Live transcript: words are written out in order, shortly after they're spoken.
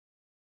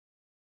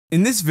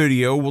In this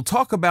video, we'll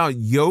talk about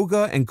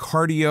yoga and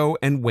cardio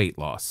and weight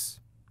loss.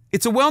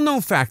 It's a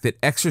well-known fact that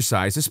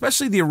exercise,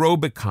 especially the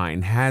aerobic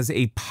kind, has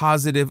a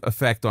positive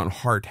effect on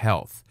heart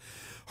health.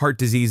 Heart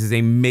disease is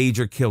a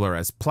major killer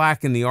as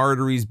plaque in the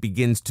arteries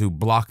begins to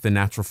block the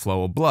natural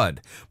flow of blood.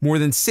 More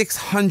than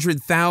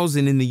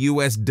 600,000 in the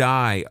U.S.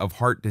 die of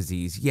heart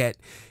disease, yet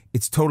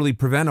it's totally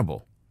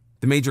preventable.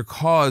 The major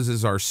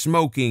causes are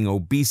smoking,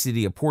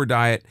 obesity, a poor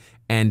diet,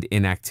 and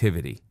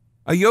inactivity.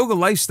 A yoga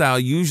lifestyle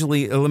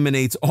usually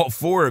eliminates all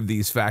four of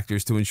these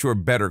factors to ensure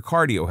better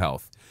cardio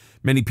health.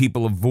 Many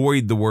people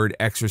avoid the word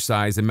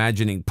exercise,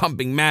 imagining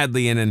pumping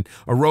madly in an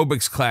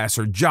aerobics class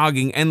or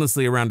jogging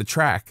endlessly around a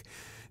track.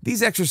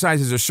 These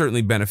exercises are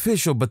certainly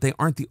beneficial, but they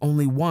aren't the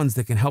only ones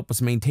that can help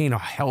us maintain a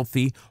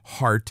healthy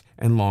heart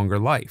and longer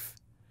life.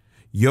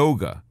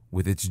 Yoga,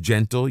 with its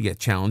gentle yet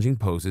challenging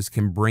poses,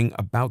 can bring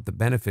about the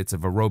benefits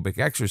of aerobic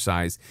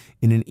exercise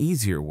in an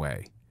easier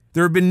way.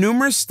 There have been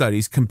numerous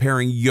studies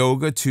comparing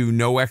yoga to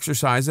no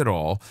exercise at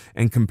all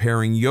and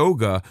comparing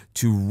yoga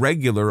to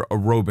regular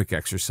aerobic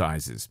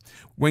exercises.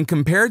 When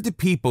compared to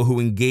people who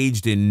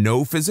engaged in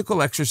no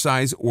physical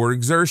exercise or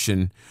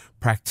exertion,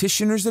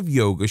 practitioners of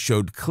yoga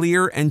showed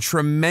clear and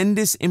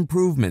tremendous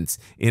improvements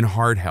in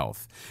heart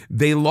health.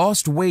 They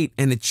lost weight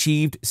and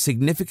achieved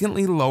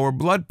significantly lower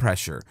blood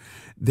pressure.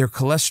 Their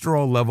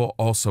cholesterol level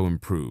also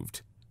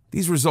improved.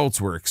 These results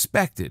were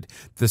expected.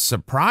 The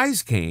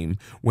surprise came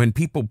when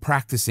people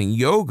practicing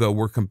yoga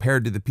were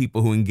compared to the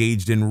people who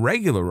engaged in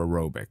regular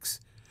aerobics.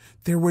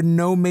 There were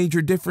no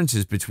major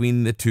differences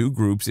between the two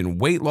groups in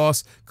weight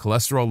loss,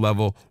 cholesterol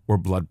level, or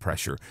blood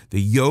pressure. The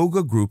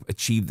yoga group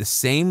achieved the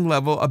same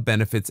level of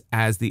benefits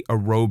as the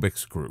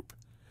aerobics group.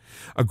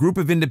 A group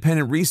of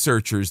independent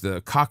researchers,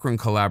 the Cochrane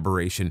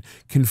collaboration,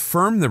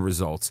 confirmed the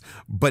results,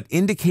 but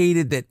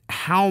indicated that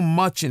how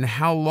much and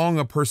how long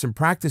a person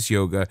practiced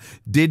yoga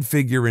did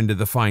figure into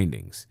the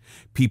findings.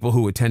 People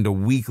who attend a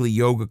weekly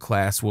yoga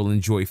class will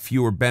enjoy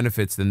fewer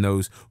benefits than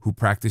those who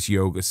practice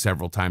yoga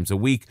several times a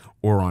week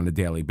or on a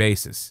daily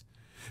basis.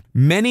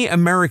 Many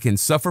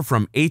Americans suffer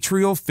from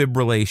atrial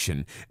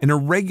fibrillation, an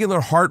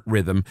irregular heart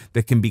rhythm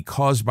that can be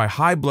caused by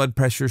high blood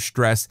pressure,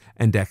 stress,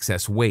 and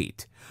excess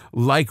weight.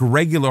 Like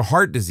regular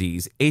heart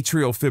disease,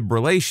 atrial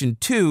fibrillation,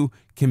 too,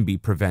 can be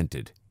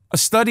prevented. A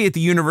study at the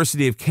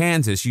University of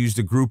Kansas used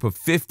a group of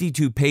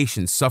 52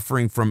 patients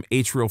suffering from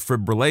atrial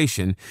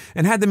fibrillation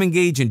and had them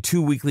engage in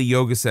 2 weekly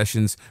yoga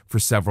sessions for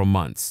several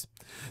months.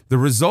 The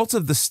results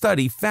of the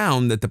study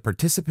found that the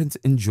participants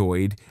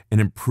enjoyed an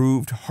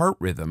improved heart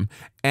rhythm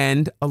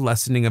and a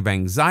lessening of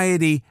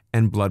anxiety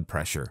and blood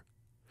pressure.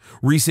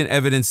 Recent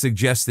evidence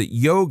suggests that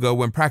yoga,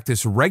 when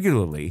practiced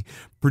regularly,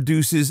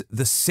 produces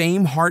the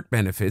same heart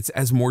benefits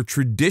as more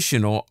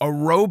traditional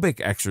aerobic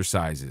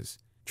exercises.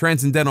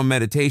 Transcendental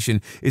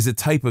meditation is a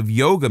type of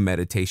yoga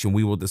meditation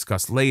we will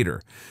discuss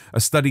later. A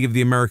study of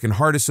the American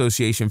Heart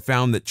Association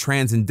found that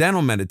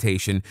transcendental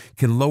meditation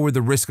can lower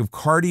the risk of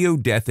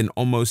cardio death in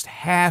almost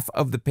half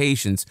of the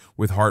patients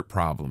with heart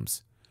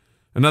problems.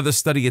 Another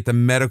study at the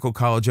Medical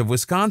College of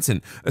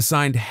Wisconsin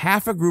assigned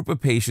half a group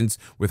of patients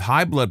with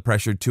high blood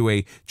pressure to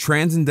a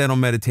transcendental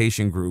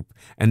meditation group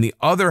and the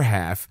other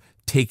half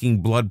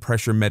taking blood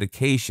pressure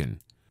medication.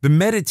 The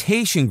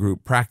meditation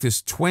group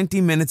practiced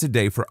 20 minutes a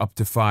day for up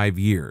to 5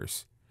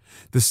 years.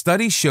 The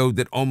study showed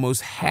that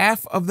almost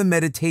half of the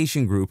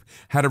meditation group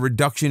had a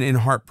reduction in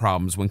heart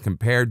problems when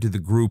compared to the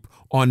group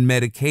on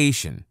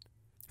medication.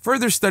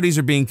 Further studies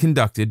are being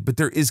conducted, but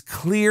there is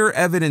clear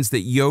evidence that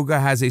yoga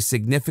has a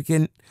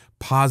significant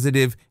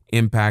positive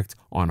impact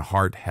on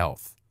heart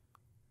health.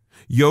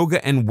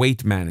 Yoga and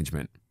weight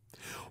management.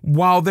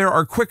 While there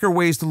are quicker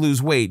ways to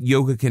lose weight,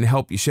 yoga can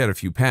help you shed a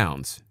few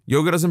pounds.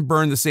 Yoga doesn't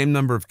burn the same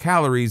number of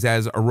calories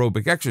as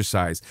aerobic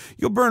exercise.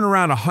 You'll burn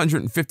around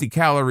 150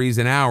 calories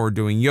an hour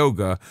doing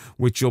yoga,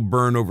 which you'll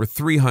burn over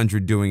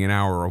 300 doing an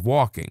hour of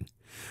walking.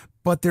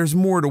 But there's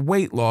more to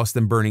weight loss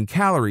than burning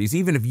calories,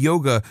 even if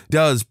yoga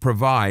does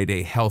provide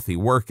a healthy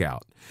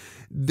workout.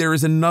 There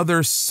is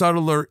another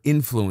subtler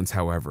influence,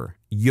 however.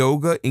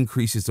 Yoga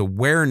increases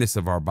awareness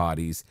of our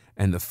bodies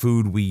and the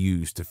food we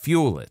use to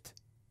fuel it.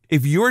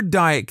 If your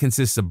diet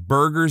consists of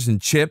burgers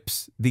and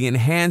chips, the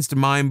enhanced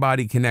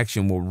mind-body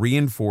connection will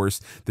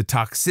reinforce the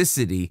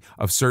toxicity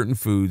of certain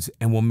foods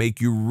and will make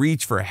you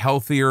reach for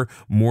healthier,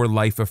 more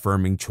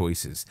life-affirming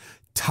choices.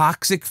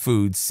 Toxic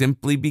food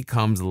simply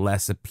becomes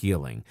less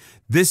appealing.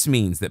 This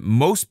means that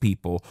most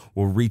people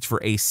will reach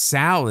for a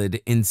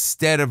salad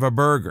instead of a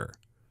burger.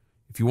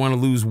 If you want to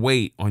lose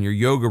weight on your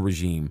yoga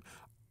regime,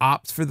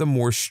 opt for the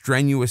more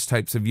strenuous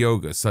types of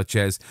yoga, such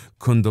as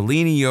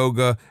Kundalini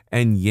yoga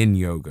and Yin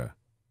yoga.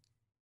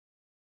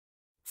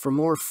 For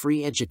more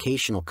free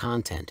educational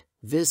content,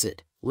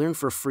 visit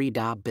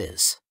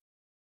learnforfree.biz.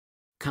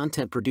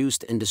 Content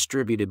produced and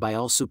distributed by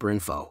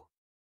AllSuperInfo.